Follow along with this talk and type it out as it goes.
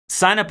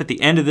Sign up at the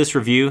end of this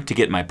review to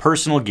get my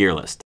personal gear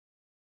list.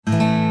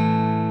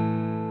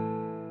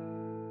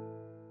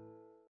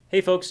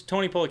 Hey folks,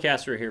 Tony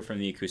Polecaster here from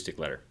the Acoustic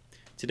Letter.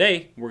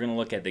 Today we're going to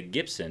look at the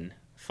Gibson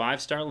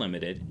 5-star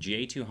limited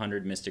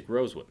SJ-200 Mystic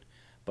Rosewood.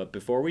 But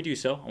before we do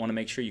so, I want to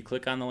make sure you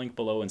click on the link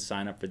below and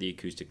sign up for the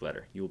Acoustic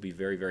Letter. You will be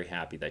very, very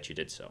happy that you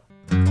did so.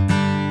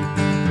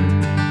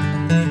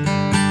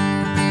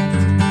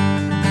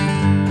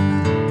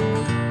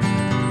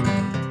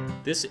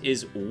 This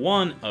is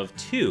one of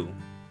two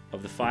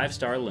of the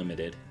 5-star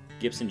limited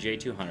Gibson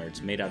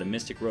J200s made out of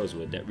Mystic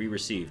Rosewood that we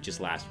received just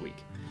last week.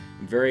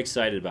 I'm very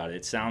excited about it.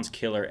 It sounds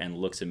killer and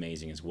looks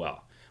amazing as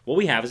well. What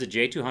we have is a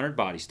J200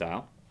 body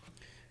style,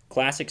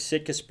 classic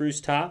Sitka spruce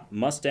top,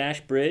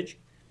 mustache bridge,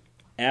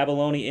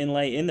 abalone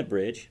inlay in the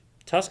bridge,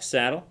 tusk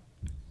saddle,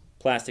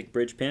 plastic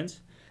bridge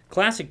pins,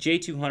 classic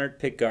J200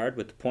 pickguard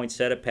with the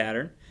poinsettia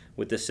pattern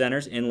with the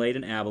centers inlaid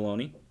in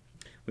abalone.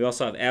 We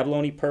also have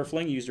abalone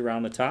purfling used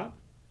around the top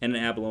and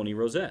an abalone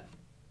rosette.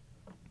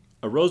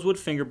 A rosewood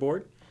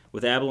fingerboard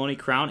with abalone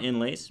crown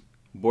inlays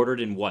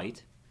bordered in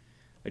white,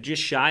 a just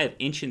shy of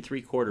 1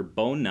 3/4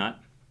 bone nut,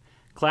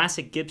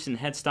 classic Gibson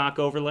headstock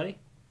overlay,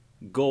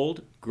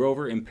 gold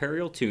Grover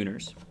Imperial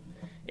tuners,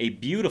 a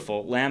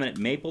beautiful laminate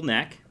maple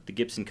neck, the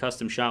Gibson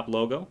Custom Shop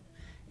logo,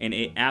 and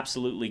an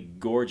absolutely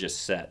gorgeous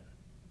set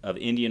of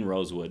Indian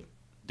rosewood,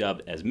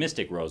 dubbed as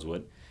Mystic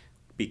Rosewood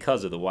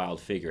because of the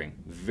wild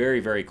figuring. Very,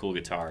 very cool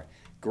guitar.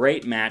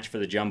 Great match for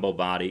the jumbo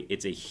body.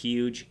 It's a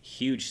huge,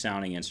 huge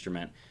sounding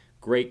instrument.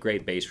 Great,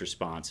 great bass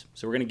response.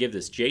 So we're going to give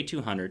this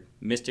J200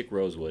 Mystic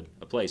Rosewood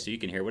a play so you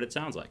can hear what it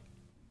sounds like.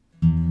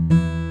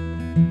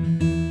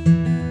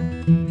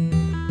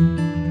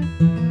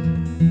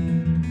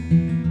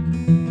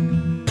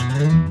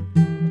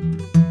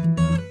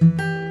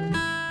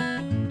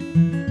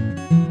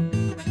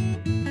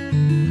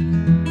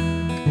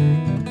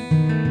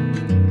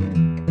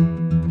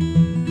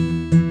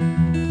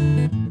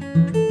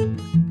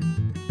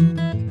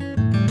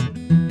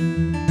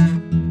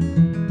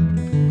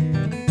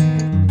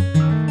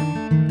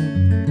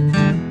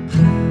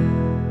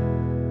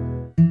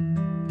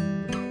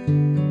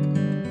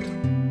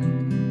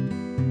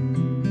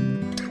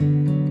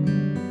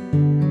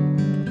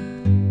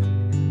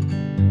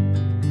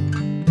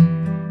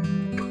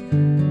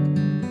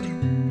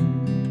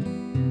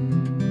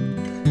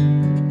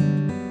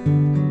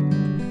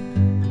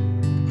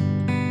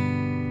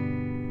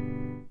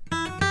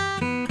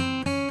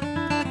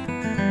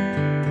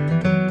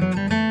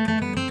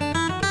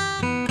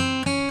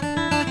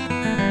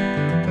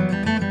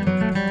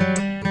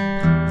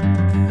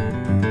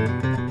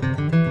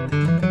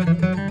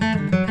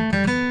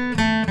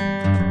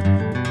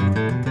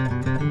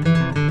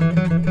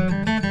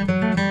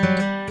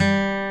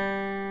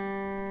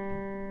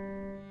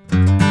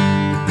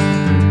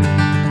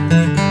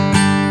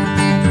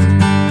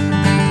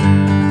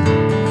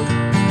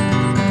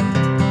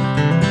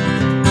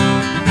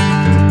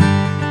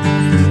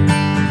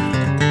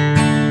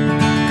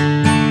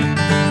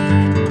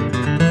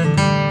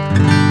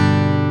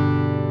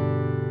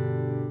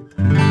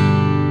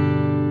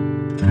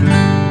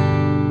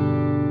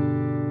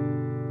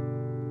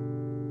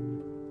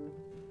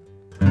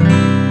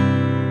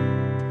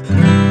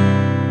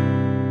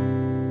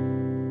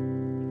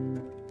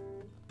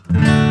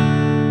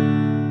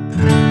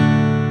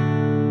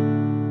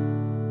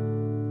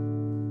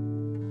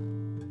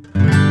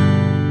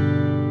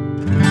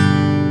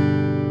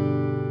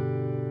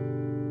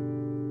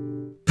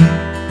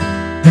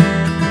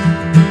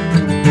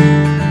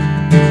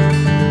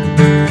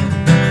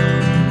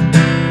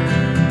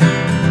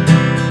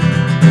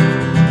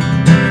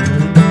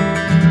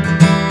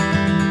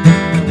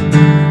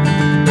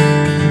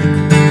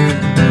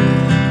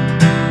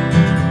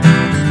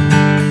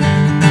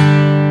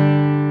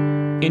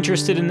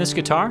 Interested in this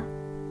guitar?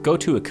 Go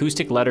to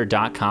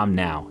acousticletter.com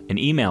now and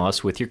email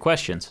us with your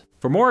questions.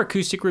 For more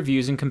acoustic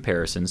reviews and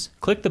comparisons,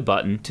 click the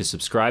button to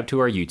subscribe to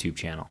our YouTube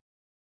channel.